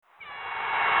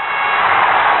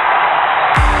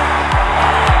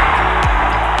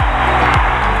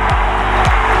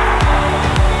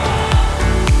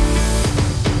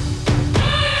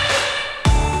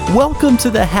Welcome to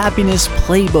the Happiness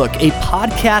Playbook, a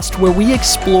podcast where we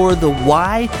explore the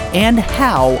why and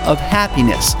how of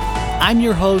happiness. I'm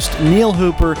your host, Neil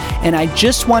Hooper, and I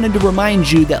just wanted to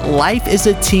remind you that life is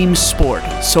a team sport,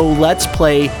 so let's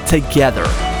play together.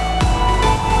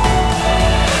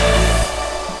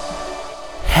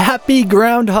 Happy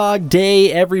Groundhog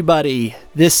Day, everybody.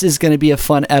 This is going to be a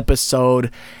fun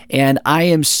episode, and I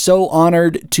am so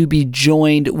honored to be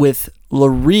joined with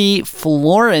LaRee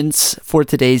Florence for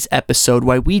today's episode,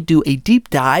 while we do a deep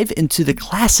dive into the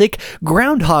classic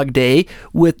Groundhog Day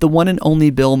with the one and only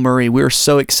Bill Murray. We're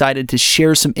so excited to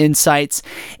share some insights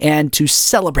and to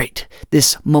celebrate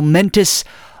this momentous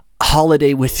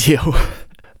holiday with you.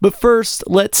 But first,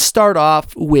 let's start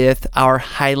off with our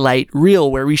highlight reel,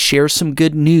 where we share some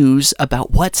good news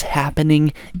about what's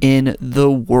happening in the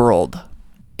world.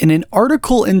 In an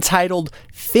article entitled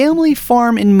 "Family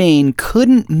Farm in Maine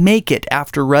Couldn't Make It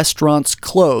After Restaurants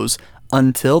Close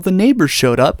Until the Neighbors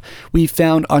Showed Up," we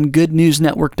found on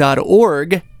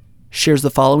goodnewsnetwork.org, shares the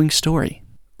following story.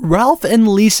 Ralph and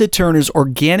Lisa Turner's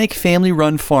organic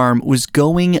family-run farm was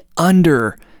going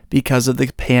under because of the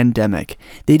pandemic.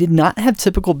 They did not have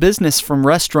typical business from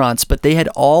restaurants, but they had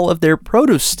all of their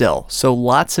produce still, so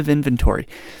lots of inventory.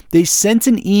 They sent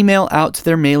an email out to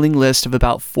their mailing list of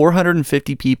about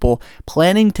 450 people,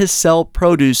 planning to sell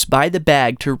produce by the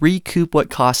bag to recoup what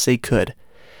costs they could.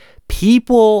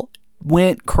 People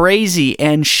went crazy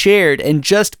and shared and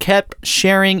just kept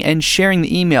sharing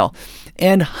the email,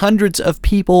 and hundreds of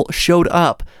people showed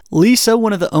up. Lisa,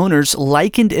 one of the owners,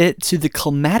 likened it to the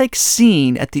climatic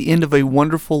scene at the end of A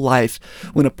Wonderful Life,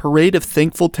 when a parade of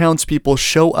thankful townspeople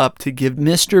show up to give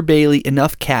Mr. Bailey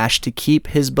enough cash to keep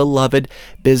his beloved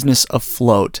business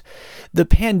afloat. The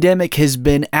pandemic has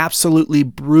been absolutely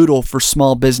brutal for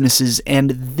small businesses, and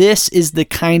this is the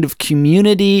kind of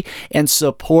community and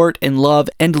support and love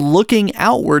and looking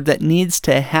outward that needs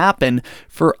to happen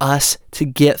for us to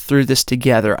get through this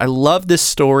together. I love this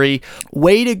story.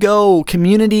 Way to go,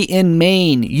 community in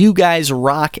Maine. You guys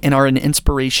rock and are an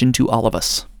inspiration to all of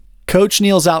us. Coach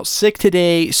Neil's out sick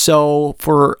today, so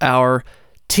for our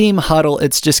team huddle,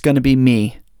 it's just going to be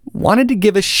me. Wanted to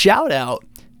give a shout out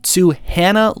to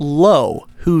Hannah Lowe,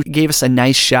 who gave us a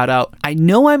nice shout out. I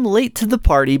know I'm late to the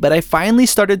party, but I finally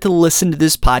started to listen to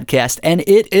this podcast, and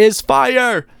it is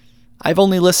fire. I've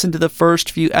only listened to the first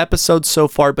few episodes so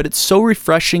far, but it's so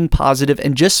refreshing, positive,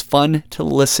 and just fun to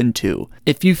listen to.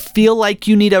 If you feel like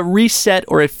you need a reset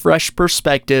or a fresh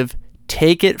perspective,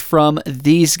 take it from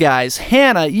these guys.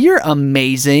 Hannah, you're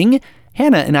amazing.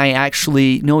 Hannah and I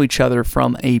actually know each other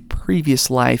from a previous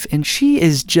life, and she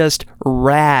is just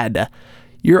rad.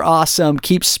 You're awesome.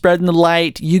 Keep spreading the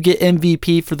light. You get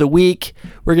MVP for the week.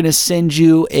 We're going to send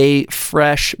you a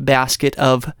fresh basket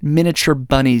of miniature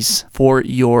bunnies for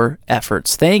your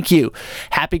efforts. Thank you.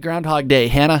 Happy Groundhog Day,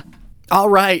 Hannah. All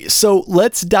right, so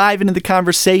let's dive into the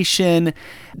conversation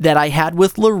that I had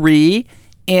with LaRee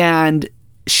and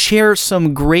share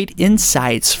some great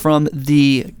insights from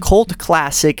the cult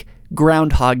classic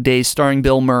Groundhog Day starring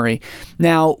Bill Murray.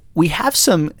 Now, we have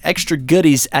some extra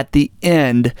goodies at the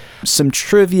end, some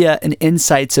trivia and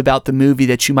insights about the movie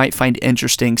that you might find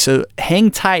interesting. So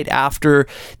hang tight after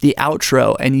the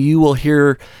outro and you will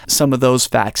hear some of those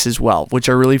facts as well, which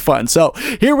are really fun. So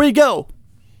here we go.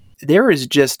 There is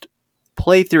just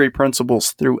play theory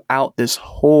principles throughout this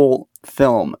whole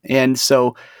film. And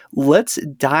so let's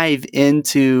dive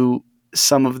into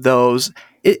some of those.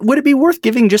 Would it be worth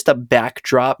giving just a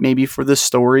backdrop maybe for the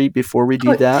story before we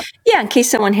do that? Yeah, in case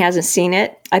someone hasn't seen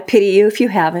it. I pity you if you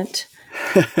haven't.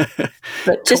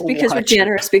 But just because we're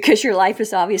generous, because your life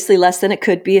is obviously less than it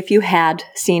could be if you had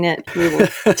seen it, we will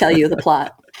tell you the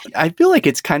plot. I feel like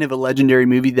it's kind of a legendary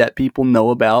movie that people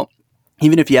know about.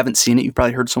 Even if you haven't seen it, you've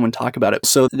probably heard someone talk about it.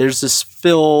 So there's this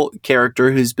Phil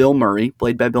character who's Bill Murray,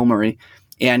 played by Bill Murray,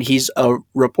 and he's a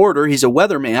reporter, he's a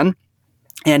weatherman,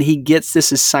 and he gets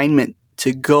this assignment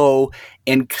to go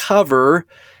and cover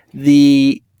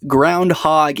the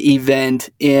Groundhog event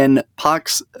in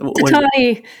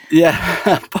Punxsutawney. Yeah,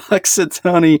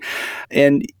 Punxsutawney.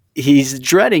 And he's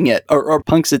dreading it, or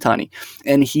Punxsutawney.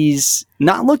 And he's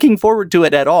not looking forward to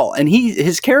it at all. And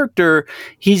his character,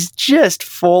 he's just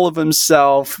full of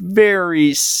himself,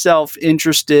 very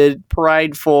self-interested,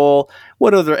 prideful.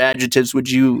 What other adjectives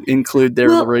would you include there,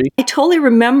 LaRee? I totally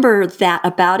remember that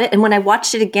about it. And when I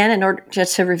watched it again in order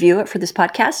just to review it for this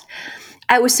podcast,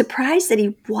 I was surprised that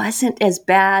he wasn't as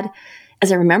bad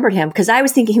as I remembered him, because I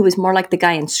was thinking he was more like the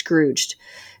guy in Scrooged,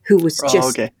 who was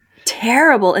just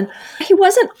terrible. And he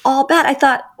wasn't all bad. I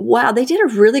thought, wow, they did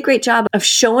a really great job of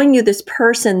showing you this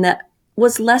person that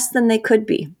was less than they could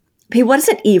be. He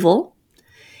wasn't evil.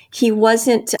 he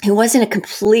wasn't a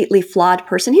completely flawed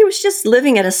person. He was just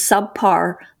living at a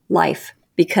subpar life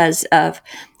because of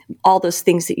all those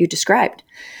things that you described.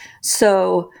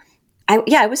 So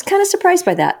I was kind of surprised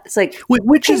by that. It's like,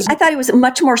 I thought he was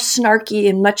much more snarky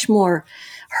and much more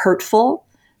hurtful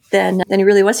than he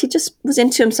really was. He just was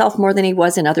into himself more than he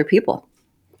was in other people.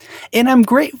 And I'm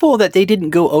grateful that they didn't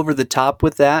go over the top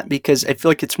with that, because I feel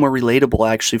like it's more relatable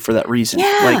actually for that reason.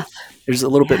 Yeah. Like there's a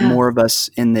little bit more of us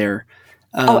in there.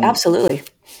 Absolutely.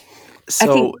 So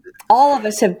I think all of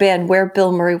us have been where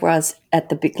Bill Murray was at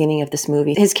the beginning of this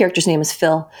movie. His character's name is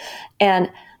Phil.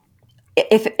 And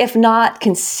if not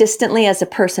consistently as a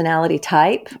personality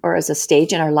type or as a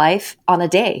stage in our life, on a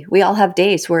day, we all have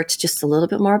days where it's just a little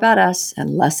bit more about us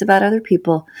and less about other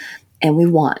people. And we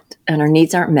want, and our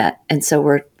needs aren't met. And so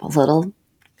we're a little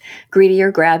greedy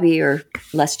or grabby or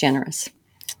less generous.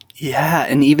 Yeah.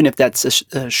 And even if that's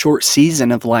a short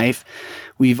season of life,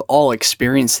 we've all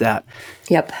experienced that.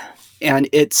 Yep. And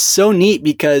it's so neat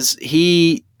because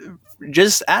he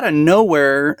just out of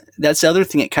nowhere, that's the other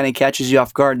thing that kind of catches you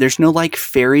off guard. There's no like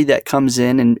fairy that comes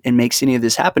in and makes any of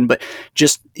this happen, but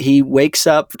just he wakes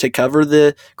up to cover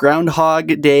the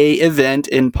Groundhog Day event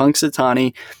in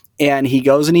Punxsutawney. And he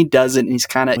goes and he does it, and he's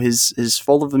kind of his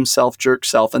full of himself, jerk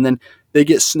self. And then they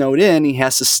get snowed in. He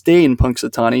has to stay in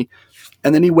Punxsutawney.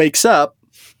 And then he wakes up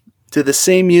to the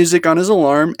same music on his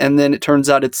alarm. And then it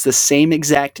turns out it's the same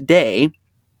exact day.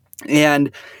 And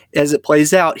as it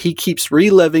plays out, he keeps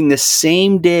reliving the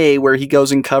same day where he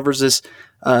goes and covers this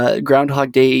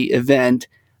Groundhog Day event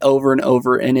over and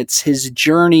over. And it's his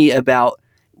journey about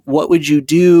what would you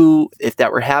do if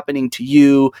that were happening to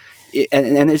you.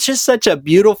 And it's just such a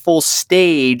beautiful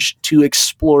stage to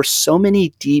explore so many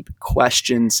deep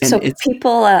questions. And so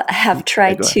people have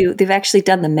tried they've actually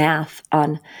done the math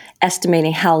on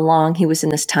estimating how long he was in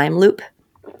this time loop.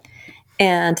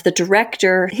 And the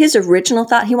director, his original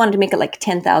thought, he wanted to make it like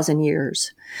 10,000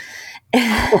 years.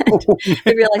 And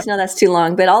they realized, no, that's too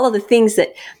long. But all of the things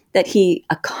that he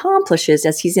accomplishes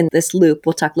as he's in this loop,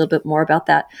 we'll talk a little bit more about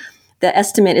that. The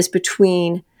estimate is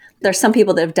there's some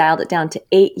people that have dialed it down to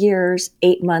 8 years,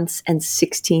 8 months, and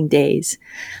 16 days.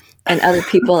 And other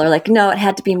people are like, no, it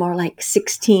had to be more like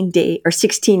 16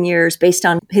 years based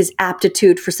on his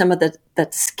aptitude for some of the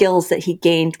skills that he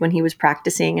gained when he was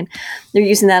practicing. And they're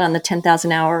using that on the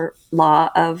 10,000 hour law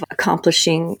of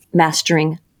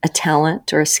mastering a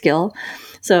talent or a skill.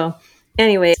 So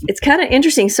anyway, it's kind of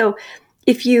interesting. So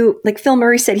if you, like Phil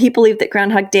Murray said, he believed that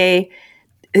Groundhog Day,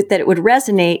 that it would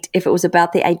resonate if it was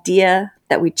about the idea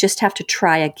that we just have to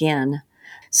try again.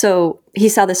 So he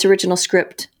saw this original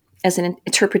script as an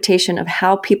interpretation of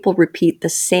how people repeat the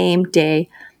same day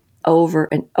over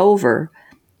and over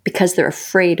because they're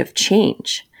afraid of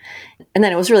change. And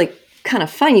then it was really kind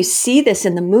of fun. You see this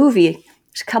in the movie.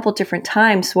 There's a couple different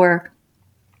times where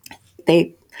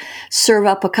they serve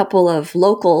up a couple of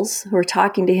locals who are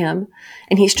talking to him,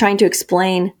 and he's trying to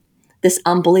explain this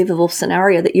unbelievable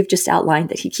scenario that you've just outlined,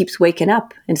 that he keeps waking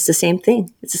up and it's the same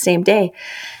thing. It's the same day.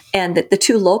 And the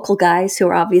two local guys who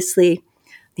are obviously,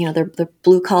 they're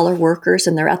blue collar workers,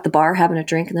 and they're at the bar having a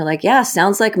drink, and they're like, yeah,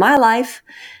 sounds like my life.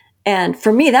 And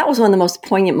for me, that was one of the most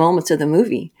poignant moments of the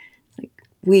movie. Like,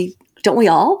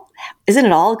 isn't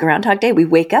it all Groundhog Day? We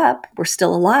wake up, we're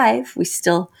still alive. We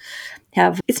still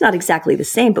have, it's not exactly the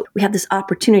same, but we have this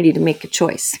opportunity to make a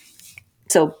choice.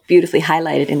 So beautifully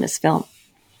highlighted in this film.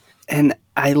 And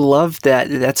I love that.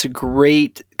 That's a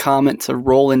great comment to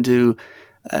roll into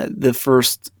the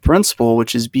first principle,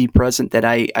 which is be present, that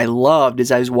I loved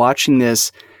as I was watching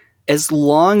this. As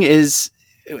long as,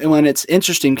 when it's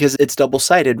interesting because it's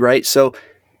double-sided, right? So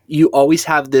you always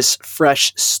have this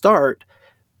fresh start,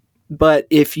 but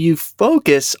if you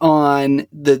focus on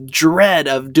the dread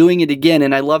of doing it again,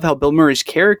 and I love how Bill Murray's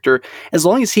character, as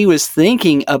long as he was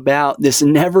thinking about this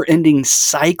never-ending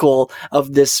cycle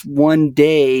of this one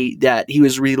day that he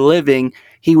was reliving,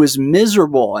 he was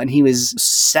miserable and he was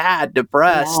sad,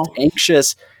 depressed,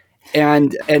 anxious.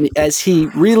 And as he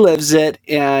relives it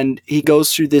and he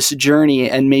goes through this journey,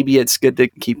 and maybe it's good to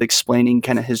keep explaining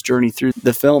kind of his journey through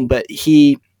the film, but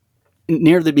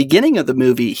near the beginning of the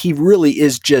movie, he really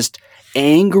is just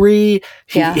angry.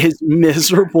 He is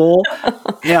miserable,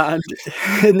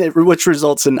 which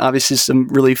results in obviously some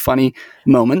really funny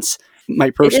moments. My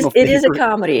personal favorite. It is a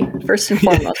comedy, first and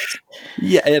foremost.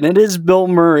 Yeah, and it is Bill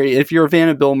Murray. If you're a fan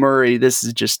of Bill Murray, this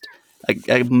is just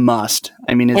a must.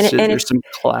 I mean, there's some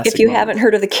classic. If you moments. haven't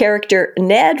heard of the character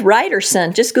Ned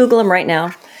Ryderson, just Google him right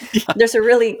now. Yeah. There's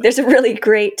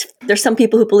some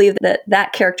people who believe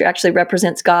that character actually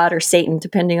represents God or Satan,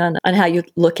 depending on how you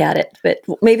look at it. But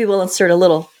maybe we'll insert a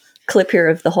little clip here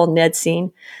of the whole Ned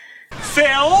scene.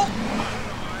 Phil,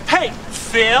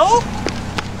 Phil?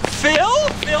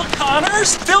 Phil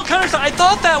Connors? Phil Connors, I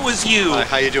thought that was you. Hi,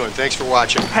 how you doing? Thanks for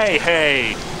watching.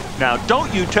 Hey. Now,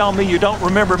 don't you tell me you don't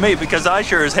remember me, because I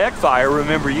sure as heck fire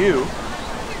remember you.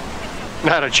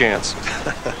 Not a chance.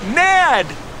 Ned!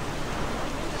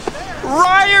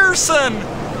 Ryerson!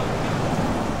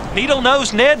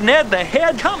 Needle-nosed Ned the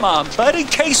head. Come on, buddy.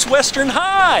 Case Western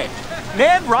High.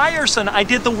 Ned Ryerson, I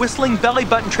did the whistling belly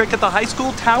button trick at the high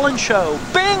school talent show.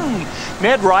 Bing!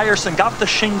 Ned Ryerson got the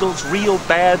shingles real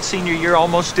bad senior year,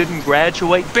 almost didn't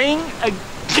graduate. Bing!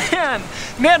 Again!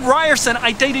 Ned Ryerson,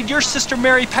 I dated your sister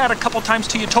Mary Pat a couple times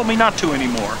till you told me not to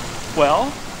anymore.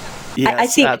 Well? Yes, I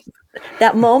think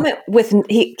that moment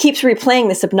he keeps replaying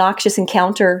this obnoxious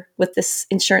encounter with this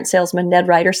insurance salesman, Ned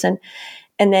Ryerson,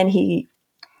 and then he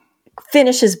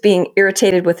finishes being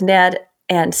irritated with Ned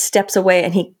and steps away,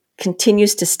 and he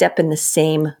continues to step in the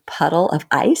same puddle of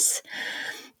ice.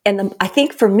 And I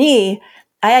think for me,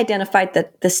 I identified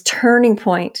that this turning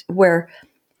point where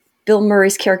Bill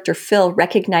Murray's character Phil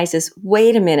recognizes,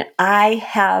 wait a minute, I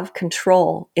have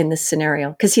control in this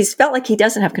scenario, because he's felt like he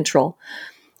doesn't have control.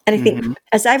 And I think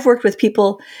as I've worked with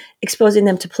people, exposing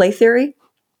them to play theory,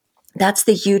 that's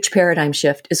the huge paradigm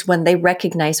shift, is when they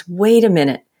recognize, wait a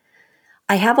minute,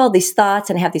 I have all these thoughts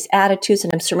and I have these attitudes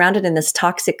and I'm surrounded in this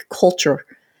toxic culture,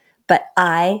 but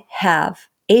I have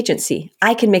agency.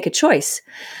 I can make a choice.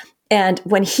 And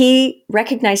when he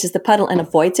recognizes the puddle and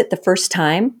avoids it the first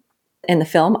time in the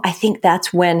film, I think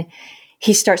that's when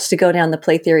he starts to go down the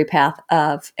play theory path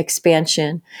of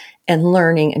expansion and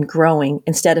learning and growing,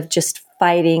 instead of just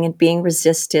fighting and being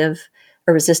resistant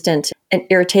and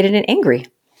irritated and angry.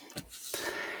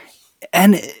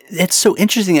 And it's so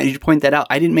interesting that you point that out.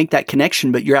 I didn't make that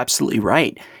connection, but you're absolutely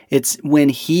right. It's when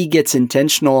he gets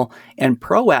intentional and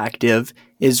proactive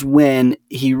is when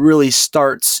he really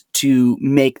starts to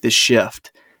make the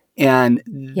shift. And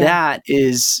that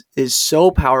is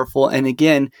so powerful. And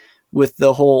again, with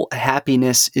the whole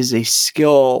happiness is a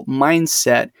skill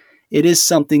mindset, it is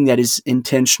something that is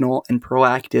intentional and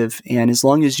proactive. And as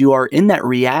long as you are in that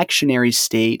reactionary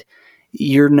state,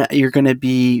 you're going to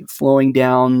be flowing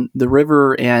down the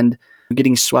river and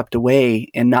getting swept away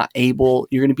and not able,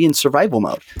 you're going to be in survival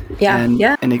mode. And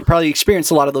you probably experience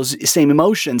a lot of those same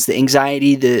emotions, the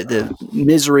anxiety, the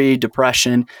misery,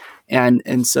 depression.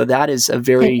 And so that is a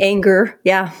very... And anger.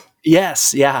 Yeah.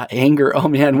 Yes. Yeah. Anger. Oh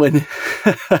man. When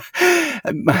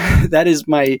that is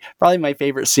probably my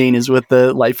favorite scene is with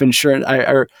the life insurance.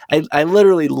 I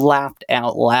literally laughed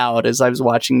out loud as I was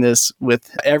watching this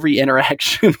with every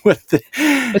interaction with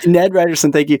Ned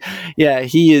Ryerson. Thank you. Yeah.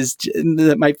 He is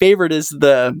my favorite is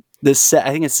I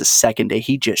think it's the second day.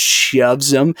 He just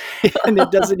shoves him and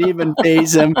it doesn't even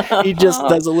faze him. He just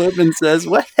does a loop and says,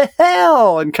 "What the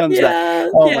hell?" and comes back.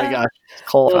 Oh my gosh.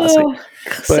 Classic.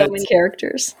 So many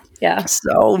characters. Yeah.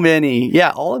 So many.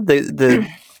 Yeah. All of the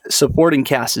supporting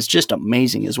cast is just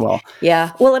amazing as well.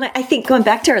 Yeah. Well, and I think going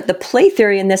back to the play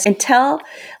theory in this, until,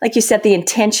 like you said, the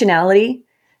intentionality,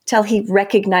 till he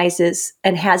recognizes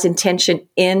and has intention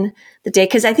in the day.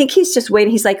 Because I think he's just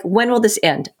waiting. He's like, when will this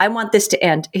end? I want this to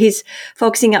end. He's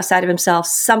focusing outside of himself.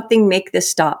 Something make this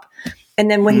stop.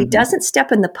 And then when he doesn't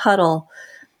step in the puddle,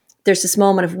 there's this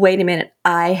moment of, wait a minute,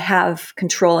 I have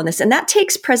control in this. And that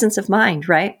takes presence of mind,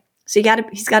 right? So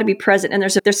he's got to be present. And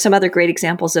there's some other great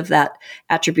examples of that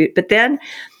attribute. But then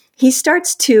he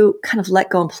starts to kind of let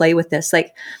go and play with this.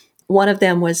 Like one of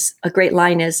them was, a great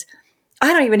line is,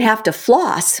 I don't even have to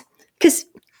floss, because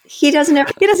he doesn't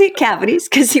get cavities,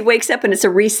 because he wakes up and it's a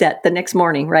reset the next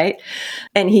morning, right?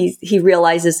 And he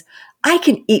realizes, I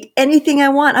can eat anything I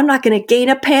want. I'm not going to gain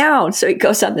a pound. So he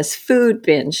goes on this food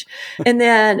binge. And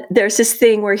then there's this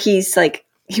thing where he's like,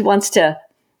 he wants to,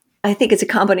 I think it's a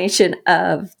combination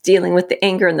of dealing with the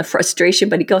anger and the frustration,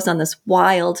 but he goes on this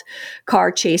wild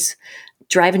car chase,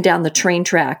 driving down the train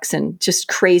tracks and just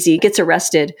crazy, gets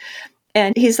arrested.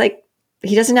 And he's like,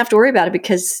 he doesn't have to worry about it,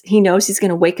 because he knows he's going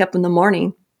to wake up in the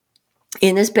morning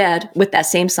in his bed with that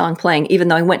same song playing, even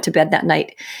though he went to bed that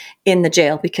night in the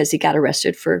jail because he got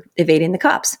arrested for evading the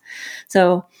cops.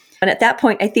 So, and at that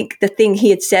point, I think the thing he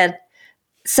had said,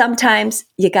 sometimes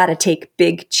you got to take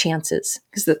big chances,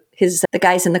 because the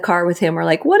guys in the car with him were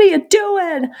like, "What are you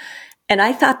doing?" And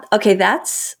I thought, okay,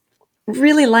 that's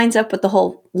really lines up with the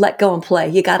whole let go and play.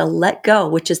 You got to let go,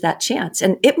 which is that chance.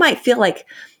 And it might feel like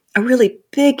a really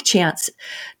big chance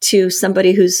to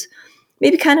somebody who's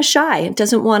maybe kind of shy and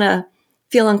doesn't want to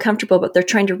feel uncomfortable, but they're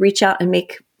trying to reach out and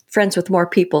make friends with more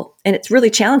people. And it's really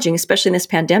challenging, especially in this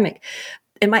pandemic.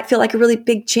 It might feel like a really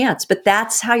big chance, but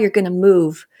that's how you're going to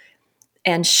move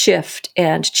and shift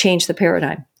and change the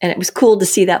paradigm. And it was cool to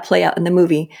see that play out in the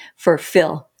movie for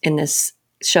Phil in this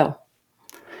show.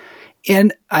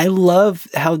 And I love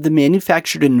how the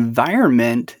manufactured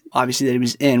environment, obviously, that he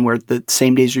was in, where the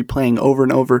same days replaying over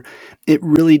and over, it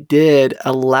really did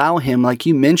allow him, like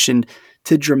you mentioned,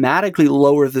 to dramatically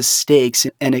lower the stakes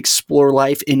and explore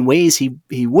life in ways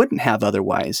he wouldn't have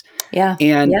otherwise. Yeah.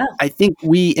 And Yeah. I think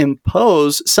we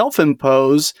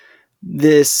self-impose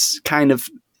this kind of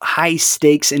high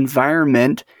stakes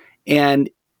environment. And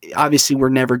obviously, we're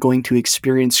never going to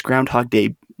experience Groundhog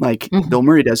Day like Mhm. Bill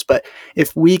Murray does. But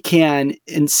if we can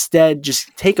instead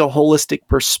just take a holistic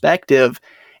perspective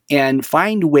and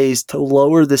find ways to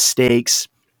lower the stakes.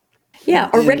 Yeah,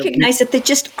 or recognize that they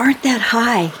just aren't that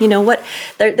high. You know what?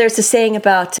 There's a saying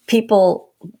about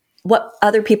people. What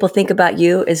other people think about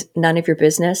you is none of your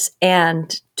business, and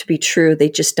to be true, they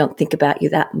just don't think about you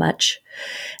that much.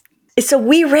 So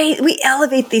we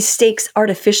elevate these stakes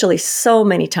artificially so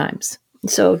many times.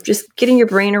 So just getting your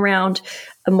brain around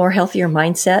a more healthier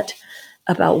mindset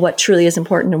about what truly is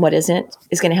important and what isn't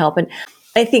is going to help. And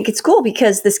I think it's cool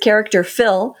because this character,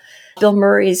 Phil, Bill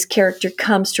Murray's character,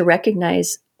 comes to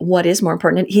recognize what is more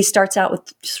important. He starts out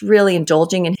with just really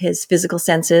indulging in his physical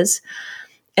senses.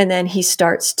 And then he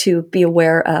starts to be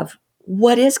aware of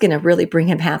what is going to really bring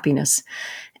him happiness.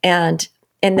 And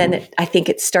then I think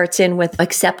it starts in with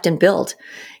accept and build.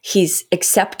 He's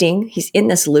accepting, he's in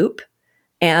this loop.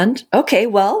 And okay,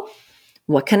 well,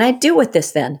 what can I do with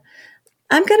this then?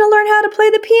 I'm going to learn how to play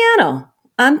the piano.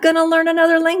 I'm going to learn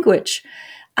another language.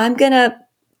 I'm going to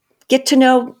get to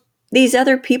know these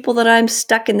other people that I'm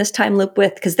stuck in this time loop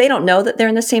with, because they don't know that they're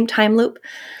in the same time loop.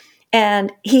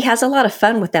 And he has a lot of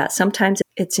fun with that. Sometimes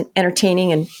it's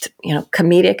entertaining and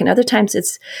comedic, and other times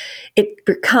it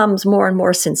becomes more and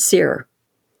more sincere.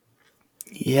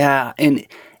 Yeah, and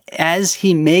as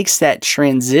he makes that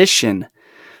transition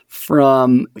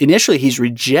from initially he's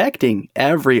rejecting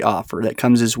every offer that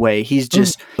comes his way. He's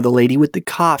just the lady with the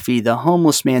coffee, the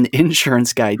homeless man, the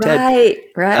insurance guy, Ted.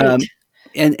 Right.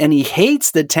 And he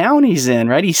hates the town he's in,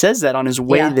 right? He says that on his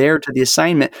way there to the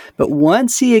assignment. But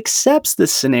once he accepts the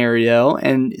scenario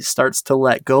and starts to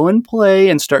let go and play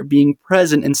and start being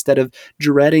present instead of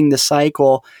dreading the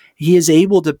cycle, he is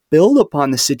able to build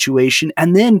upon the situation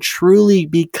and then truly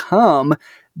become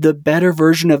the better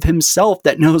version of himself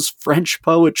that knows French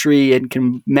poetry and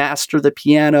can master the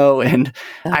piano and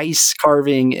ice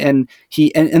carving. And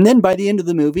then by the end of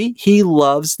the movie, he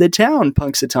loves the town,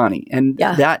 Punxsutawney. And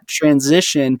that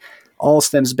transition all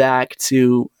stems back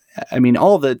to,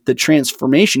 all the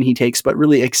transformation he takes, but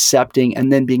really accepting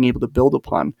and then being able to build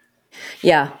upon.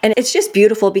 Yeah. And it's just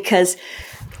beautiful because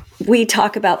we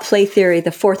talk about play theory,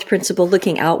 the fourth principle,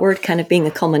 looking outward, kind of being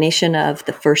the culmination of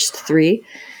the first three.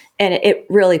 And it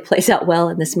really plays out well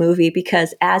in this movie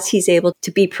because as he's able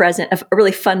to be present, a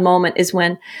really fun moment is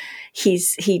when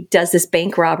he does this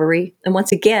bank robbery. And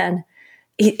once again,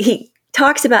 he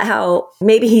talks about how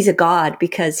maybe he's a god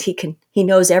because he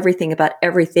knows everything about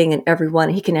everything and everyone.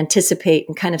 He can anticipate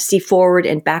and kind of see forward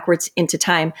and backwards into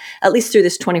time, at least through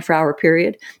this 24-hour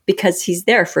period, because he's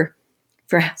there for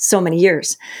so many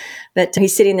years. But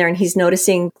he's sitting there and he's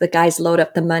noticing the guys load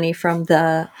up the money from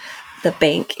the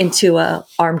bank into a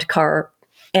armed car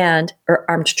or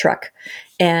armed truck.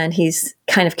 And he's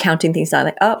kind of counting things out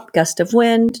like, oh, gust of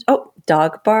wind. Oh,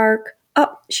 dog bark.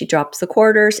 Oh, she drops the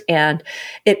quarters. And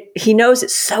he knows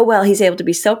it so well. He's able to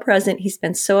be so present. He's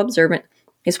been so observant.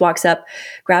 He just walks up,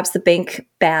 grabs the bank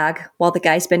bag while the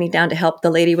guy's bending down to help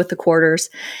the lady with the quarters,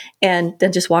 and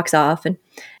then just walks off. And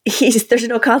there's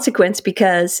no consequence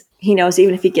because he knows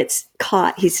even if he gets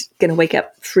caught, he's going to wake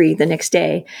up free the next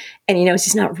day. And he knows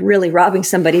he's not really robbing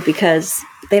somebody because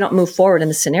they don't move forward in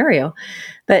the scenario.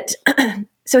 But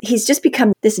so he's just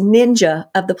become this ninja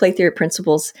of the play theory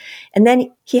principles. And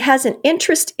then he has an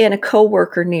interest in a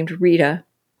coworker named Rita.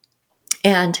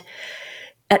 And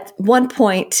at one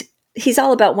point, he's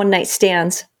all about one-night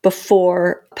stands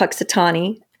before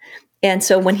Punxsutawney. And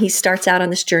so when he starts out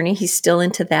on this journey, he's still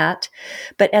into that.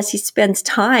 But as he spends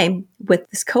time with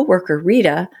this coworker,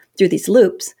 Rita, through these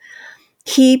loops,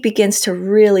 he begins to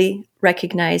really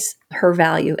recognize her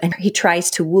value and he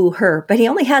tries to woo her. But he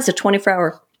only has a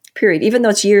 24-hour period, even though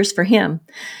it's years for him.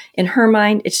 In her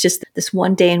mind, it's just this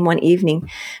one day and one evening.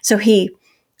 So he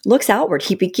looks outward.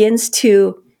 He begins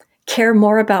to care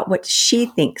more about what she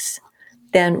thinks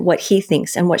than what he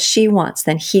thinks, and what she wants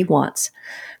than he wants.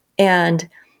 And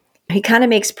he kind of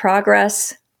makes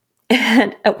progress.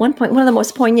 And at one point, one of the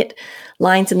most poignant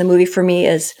lines in the movie for me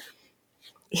is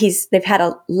they've had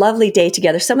a lovely day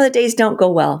together. Some of the days don't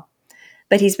go well,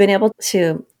 but he's been able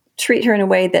to treat her in a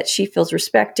way that she feels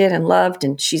respected and loved,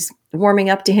 and she's warming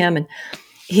up to him. And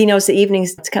he knows the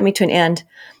evening's coming to an end.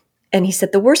 And he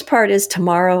said, the worst part is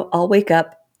tomorrow I'll wake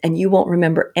up and you won't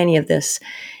remember any of this.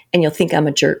 and you'll think I'm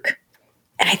a jerk.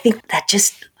 And I think that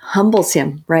just humbles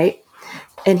him, right?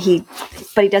 But he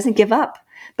doesn't give up.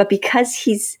 But because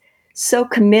he's so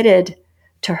committed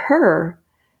to her,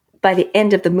 by the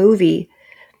end of the movie,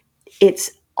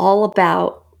 it's all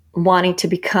about wanting to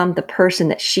become the person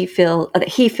that he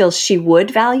feels she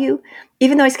would value,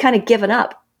 even though he's kind of given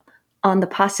up on the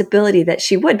possibility that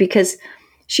she would, because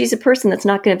she's a person that's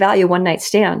not going to value one night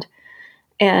stand.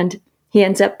 And he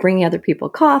ends up bringing other people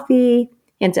coffee.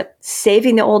 He ends up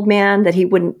saving the old man that he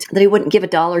wouldn't give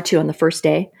 $1 to on the first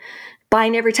day,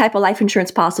 buying every type of life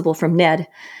insurance possible from Ned.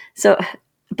 So,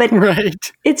 but Right.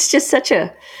 It's just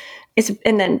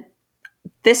and then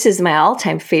this is my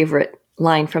all-time favorite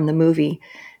line from the movie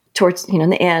towards, in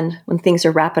the end, when things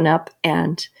are wrapping up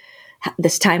and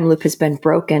this time loop has been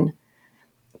broken.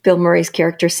 Bill Murray's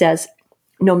character says,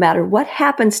 no matter what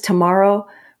happens tomorrow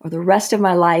or the rest of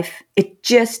my life, it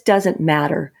just doesn't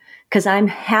matter because I'm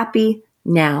happy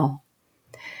now.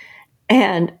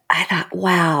 And I thought,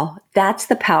 wow, that's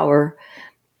the power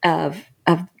of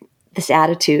this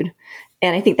attitude.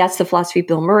 And I think that's the philosophy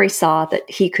Bill Murray saw that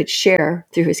he could share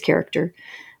through his character.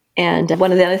 And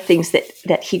one of the other things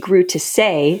that he grew to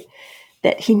say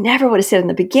that he never would have said in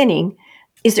the beginning,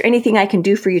 is there anything I can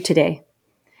do for you today?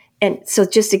 And so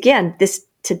just again, this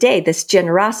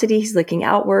generosity, he's looking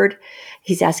outward.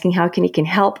 He's asking how he can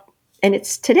help. And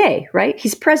it's today, right?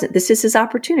 He's present. This is his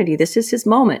opportunity. This is his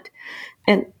moment.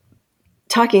 And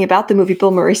talking about the movie,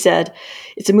 Bill Murray said,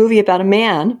 it's a movie about a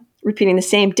man repeating the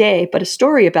same day, but a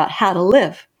story about how to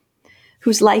live,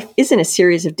 whose life isn't a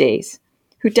series of days,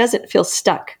 who doesn't feel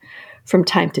stuck from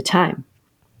time to time.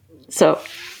 So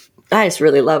I just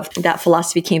really love that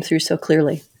philosophy came through so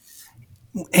clearly.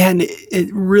 And it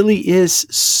really is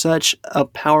such a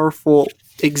powerful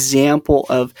example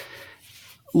of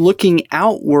looking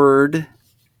outward.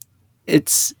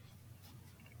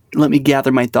 Let me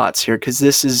gather my thoughts here,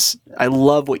 because I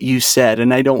love what you said,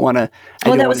 and I don't want to.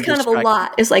 Well, that was kind of a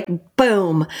lot. It's like,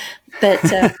 boom. But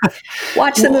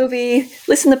watch the movie,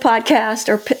 listen to the podcast,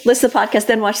 or listen to the podcast,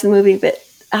 then watch the movie. But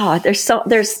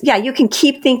you can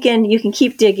keep thinking, you can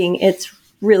keep digging. It's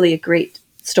really a great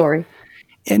story.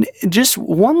 And just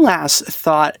one last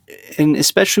thought, and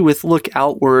especially with look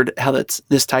outward, how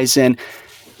this ties in.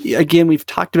 Again, we've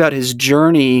talked about his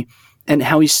journey and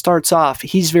how he starts off.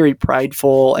 He's very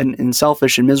prideful and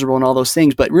selfish and miserable and all those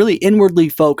things, but really inwardly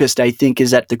focused, I think,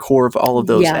 is at the core of all of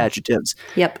those adjectives.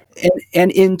 Yep.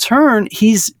 And in turn,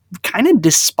 he's kind of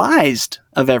despised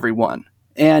of everyone.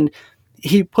 And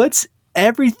he puts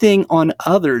everything on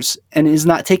others and is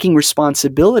not taking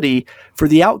responsibility for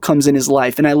the outcomes in his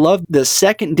life. And I love the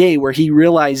second day where he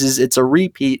realizes it's a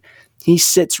repeat. He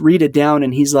sits Rita down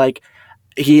and he's like,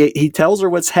 he tells her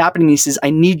what's happening. He says, I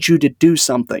need you to do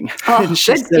something. Oh,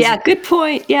 good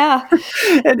point. Yeah.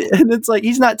 and it's like,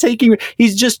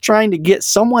 he's just trying to get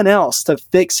someone else to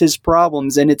fix his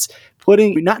problems. And it's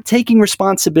not taking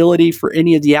responsibility for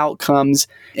any of the outcomes.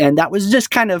 And that was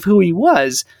just kind of who he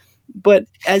was. But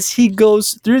as he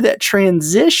goes through that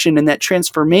transition and that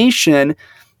transformation,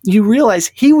 you realize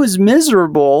he was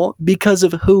miserable because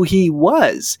of who he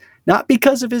was, not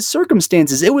because of his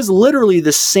circumstances. It was literally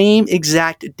the same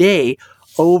exact day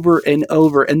over and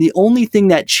over. And the only thing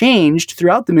that changed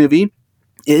throughout the movie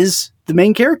is the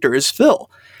main character, is Phil.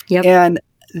 Yep. And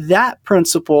that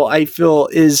principle, I feel,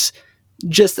 is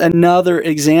just another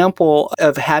example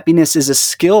of happiness as a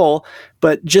skill,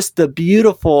 but just the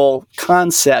beautiful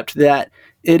concept that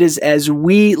it is as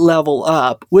we level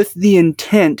up with the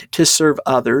intent to serve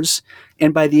others.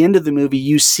 And by the end of the movie,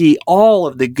 you see all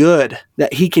of the good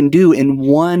that he can do in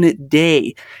one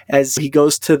day as he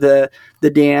goes to the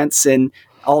dance and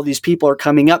all these people are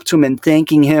coming up to him and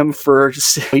thanking him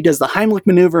he does the Heimlich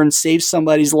maneuver and saves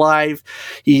somebody's life.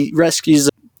 He rescues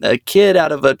a kid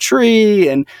out of a tree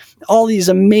and all these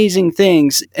amazing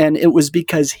things. And it was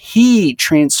because he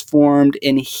transformed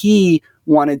and he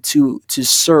wanted to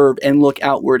serve and look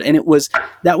outward. And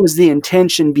that was the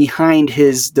intention behind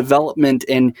his development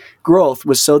and growth,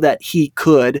 was so that he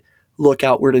could look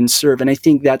outward and serve. And I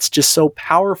think that's just so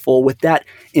powerful with that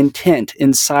intent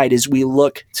inside as we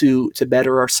look to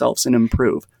better ourselves and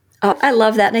improve. Oh, I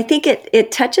love that. And I think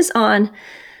it touches on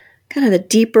kind of the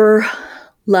deeper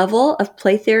level of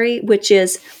play theory, which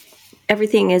is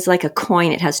everything is like a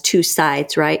coin. It has two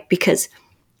sides, right? Because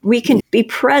we can be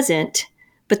present,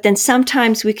 but then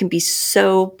sometimes we can be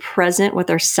so present with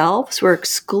ourselves. We're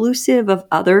exclusive of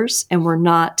others and we're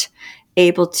not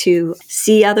able to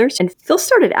see others. And Phil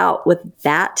started out with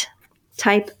that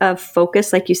type of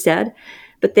focus, like you said,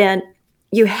 but then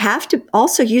you have to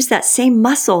also use that same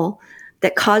muscle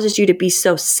that causes you to be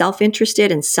so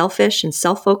self-interested and selfish and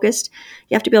self-focused.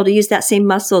 You have to be able to use that same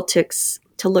muscle to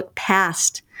look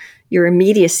past your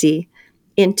immediacy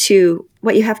into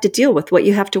what you have to deal with, what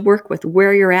you have to work with,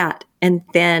 where you're at, and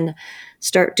then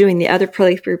start doing the other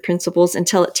play theory principles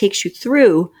until it takes you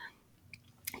through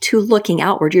to looking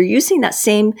outward. You're using that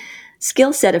same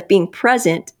skill set of being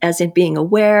present as in being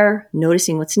aware,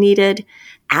 noticing what's needed,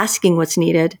 asking what's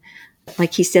needed.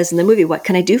 Like he says in the movie, what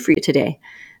can I do for you today?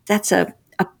 That's a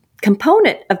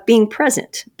component of being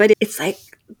present. But it's like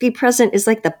be present is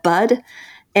like the bud,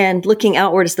 and looking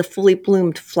outward is the fully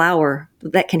bloomed flower.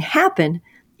 That can happen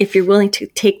if you're willing to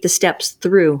take the steps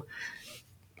through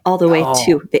all the way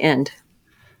to the end.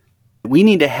 We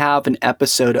need to have an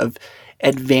episode of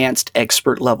advanced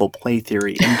expert level play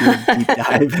theory and do a deep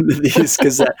dive into these,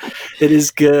 because it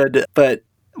is good. But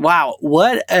wow,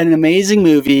 what an amazing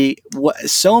movie.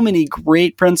 So many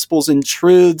great principles and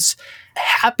truths.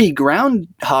 Happy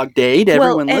Groundhog Day to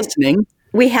everyone listening.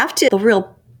 We have to, the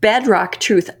real bedrock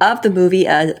truth of the movie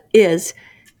is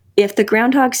if the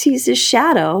groundhog sees his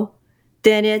shadow,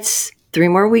 then it's 3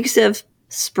 more weeks of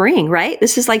spring, right?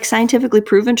 This is like scientifically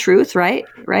proven truth, right?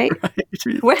 Right.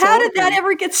 Well, how did that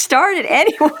ever get started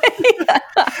anyway?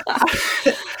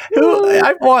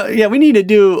 We need to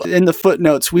do in the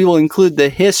footnotes. We will include the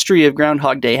history of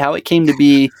Groundhog Day, how it came to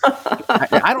be.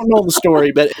 I don't know the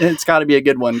story, but it's got to be a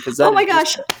good one. Oh my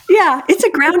gosh. Yeah, it's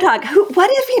a groundhog.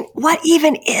 What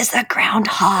even is a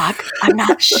groundhog? I'm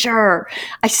not sure.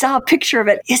 I saw a picture of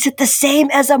it. Is it the same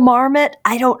as a marmot?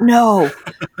 I don't know.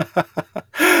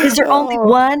 Is there only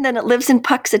one, then it lives in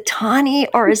Puxatawny,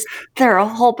 or is there a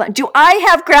whole bunch? Do I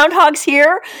have groundhogs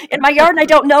here in my yard and I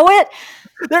don't know it?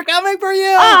 They're coming for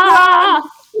you. I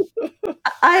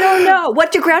don't know.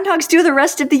 What do groundhogs do the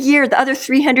rest of the year, the other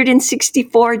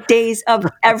 364 days of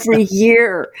every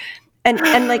year?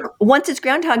 And like once it's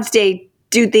Groundhog's Day,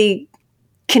 do they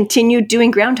continue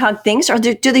doing groundhog things, or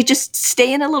do they just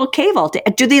stay in a little cave all day?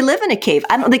 Do they live in a cave?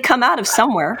 I don't know. They come out of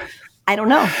somewhere. I don't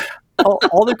know.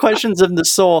 all the questions of the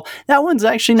soul. That one's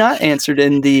actually not answered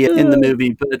in the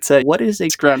movie, but it's what is a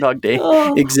Groundhog Day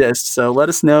exists. So let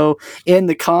us know in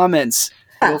the comments.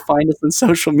 You'll find us on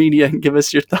social media and give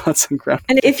us your thoughts on Groundhog.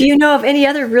 And if you know of any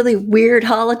other really weird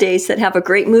holidays that have a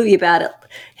great movie about it,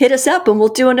 hit us up and we'll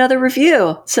do another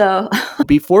review. So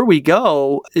before we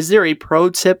go, is there a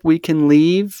pro tip we can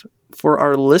leave for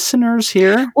our listeners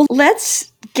here? Well,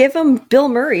 let's give them Bill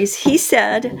Murray's. He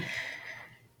said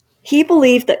he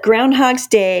believed that Groundhog's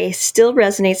Day still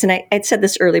resonates, and I'd said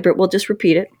this earlier, but we'll just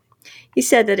repeat it. He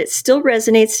said that it still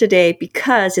resonates today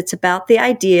because it's about the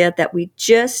idea that we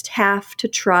just have to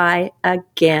try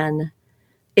again.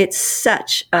 It's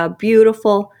such a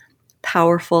beautiful,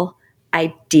 powerful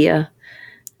idea.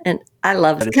 And I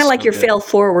love it. It's kind of like your fail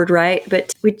forward, right?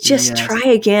 But we just try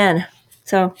again.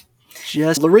 So,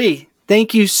 LaRee,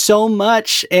 thank you so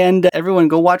much. And everyone,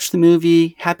 go watch the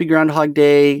movie. Happy Groundhog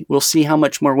Day. We'll see how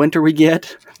much more winter we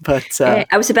get. But I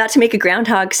was about to make a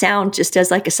groundhog sound just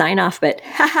as like a sign off, but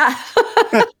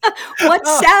what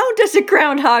sound does a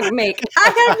groundhog make?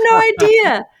 I have no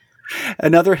idea.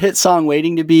 Another hit song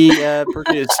waiting to be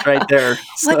produced right there.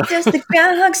 So. What does the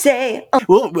groundhog say? Oh.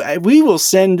 Well, we will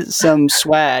send some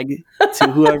swag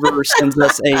to whoever sends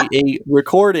us a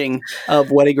recording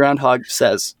of what a groundhog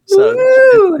says. So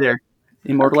it's there.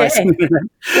 Immortalizing. Okay.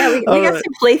 Yeah, we got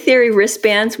some play theory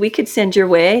wristbands we could send your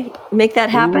way. Make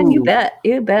that happen. Ooh,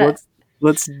 you bet.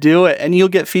 Let's do it. And you'll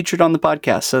get featured on the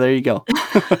podcast. So there you go.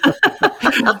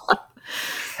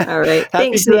 All right.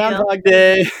 Happy Groundhog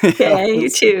Day. Okay, you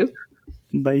too.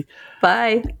 Bye.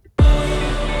 Bye.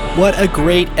 What a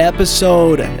great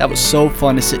episode. That was so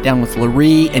fun to sit down with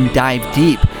LaRee and dive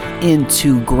deep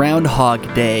into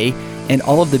Groundhog Day and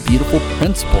all of the beautiful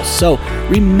principles. So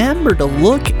remember to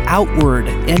look outward,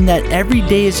 and that every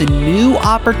day is a new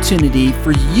opportunity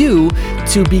for you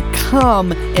to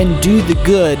become and do the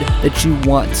good that you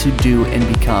want to do and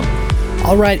become.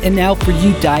 All right, and now for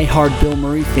you diehard Bill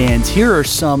Murray fans, here are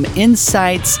some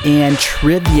insights and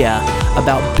trivia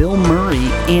about Bill Murray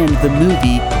and the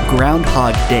movie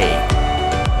Groundhog Day.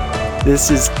 This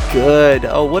is good.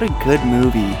 Oh, what a good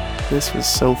movie. This was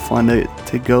so fun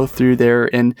to go through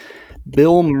there. And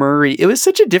Bill Murray, it was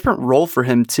such a different role for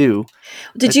him too.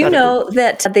 Did you know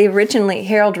that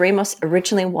Harold Ramos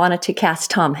originally wanted to cast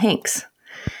Tom Hanks?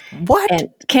 What? And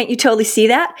can't you totally see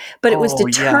that? But it was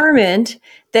determined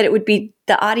that it would be,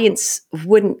 the audience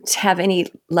wouldn't have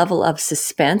any level of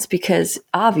suspense because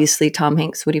obviously Tom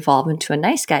Hanks would evolve into a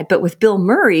nice guy. But with Bill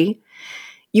Murray,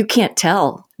 you can't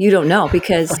tell. You don't know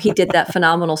because he did that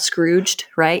phenomenal Scrooged,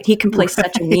 right? He can play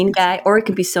such a mean guy, or it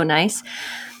can be so nice.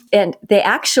 And they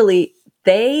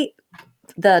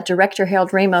the director,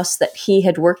 Harold Ramos, that he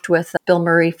had worked with Bill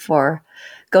Murray for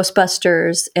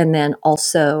Ghostbusters, and then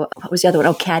also, what was the other one?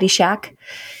 Oh, Caddyshack.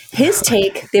 His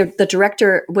take, the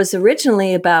director, was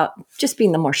originally about just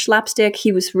being the more slapstick.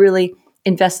 He was really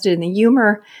invested in the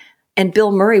humor. And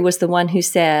Bill Murray was the one who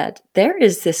said, there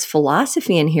is this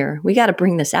philosophy in here. We got to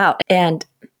bring this out. And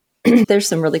there's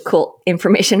some really cool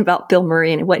information about Bill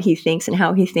Murray and what he thinks and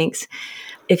how he thinks.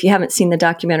 If you haven't seen the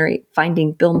documentary,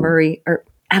 Finding Bill Murray, or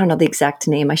I don't know the exact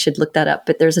name, I should look that up,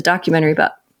 but there's a documentary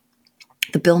about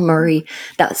the Bill Murray,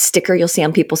 that sticker you'll see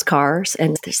on people's cars.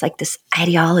 And there's like this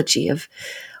ideology of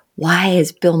why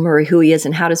is Bill Murray who he is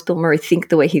and how does Bill Murray think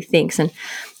the way he thinks. And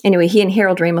anyway, he and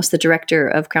Harold Ramos, the director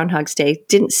of Groundhog's Day,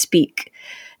 didn't speak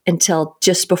until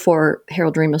just before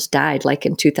Harold Ramos died, like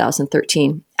in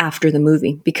 2013, after the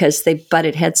movie, because they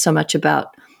butted heads so much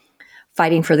about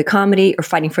fighting for the comedy or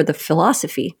fighting for the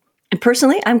philosophy. And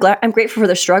personally, I'm grateful for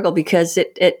the struggle because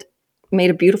it made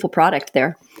a beautiful product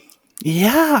there.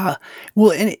 Yeah.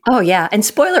 Well, oh yeah. And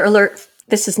spoiler alert,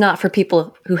 this is not for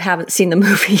people who haven't seen the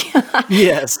movie.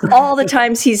 Yes. All the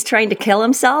times he's trying to kill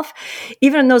himself,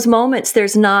 even in those moments,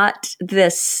 there's not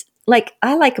this, like,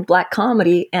 I like a black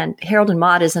comedy, and Harold and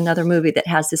Maude is another movie that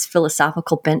has this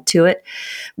philosophical bent to it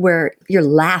where you're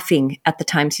laughing at the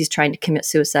times he's trying to commit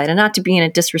suicide, and not to be in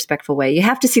a disrespectful way. You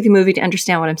have to see the movie to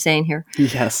understand what I'm saying here.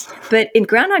 Yes. But in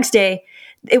Groundhog's Day,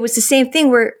 it was the same thing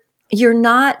where you're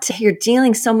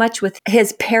dealing so much with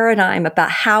his paradigm about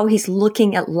how he's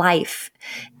looking at life.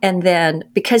 And then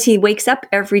because he wakes up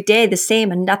every day the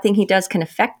same and nothing he does can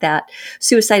affect that,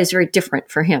 suicide is very different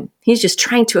for him. He's just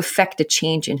trying to affect a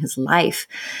change in his life.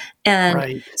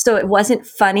 And so it wasn't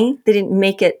funny. They didn't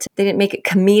make it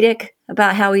comedic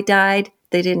about how he died.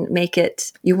 They didn't make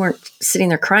it, you weren't sitting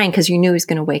there crying because you knew he was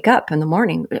going to wake up in the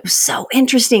morning. It was so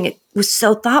interesting. It was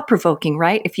so thought-provoking,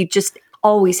 right? If you just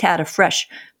always had a fresh,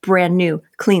 brand new,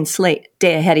 clean slate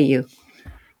day ahead of you.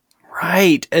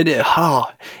 Right. And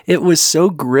it was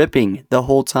so gripping the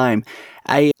whole time.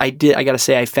 I gotta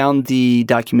say, I found the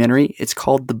documentary. It's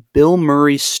called The Bill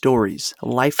Murray Stories,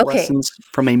 Life Lessons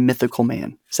from a Mythical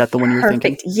Man. Is that the one you're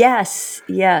thinking? Yes.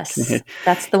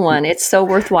 That's the one. It's so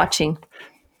worth watching.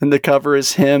 And the cover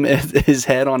is him, his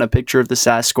head on a picture of the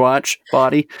Sasquatch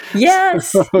body.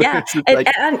 Yes, yeah.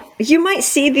 And you might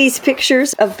see these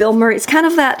pictures of Bill Murray. It's kind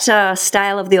of that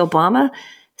style of the Obama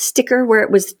sticker where it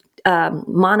was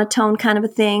monotone kind of a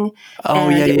thing. Oh,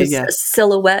 and yeah. It was a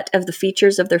silhouette of the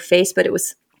features of their face, but it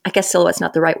was, I guess silhouette's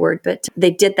not the right word, but they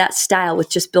did that style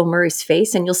with just Bill Murray's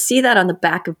face. And you'll see that on the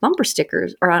back of bumper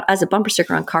stickers or as a bumper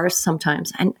sticker on cars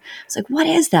sometimes. And it's like, what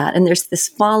is that? And there's this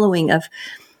following of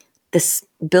this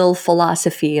Bill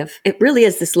philosophy of, it really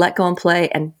is this let go and play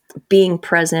and being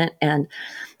present. And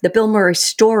the Bill Murray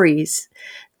stories,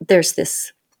 there's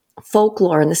this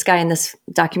folklore, and this guy in this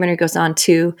documentary goes on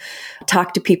to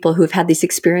talk to people who've had these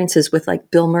experiences with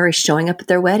like Bill Murray showing up at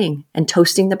their wedding and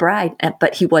toasting the bride,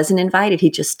 but he wasn't invited.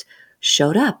 He just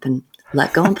showed up and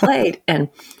let go and played and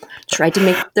tried to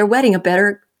make their wedding a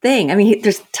better thing. I mean,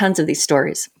 there's tons of these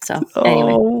stories. So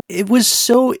anyway. It was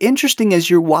so interesting as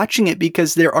you're watching it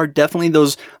because there are definitely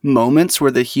those moments where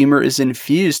the humor is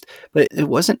infused, but it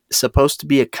wasn't supposed to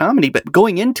be a comedy. But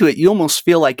going into it, you almost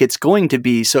feel like it's going to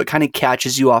be. So it kind of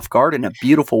catches you off guard in a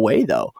beautiful way, though.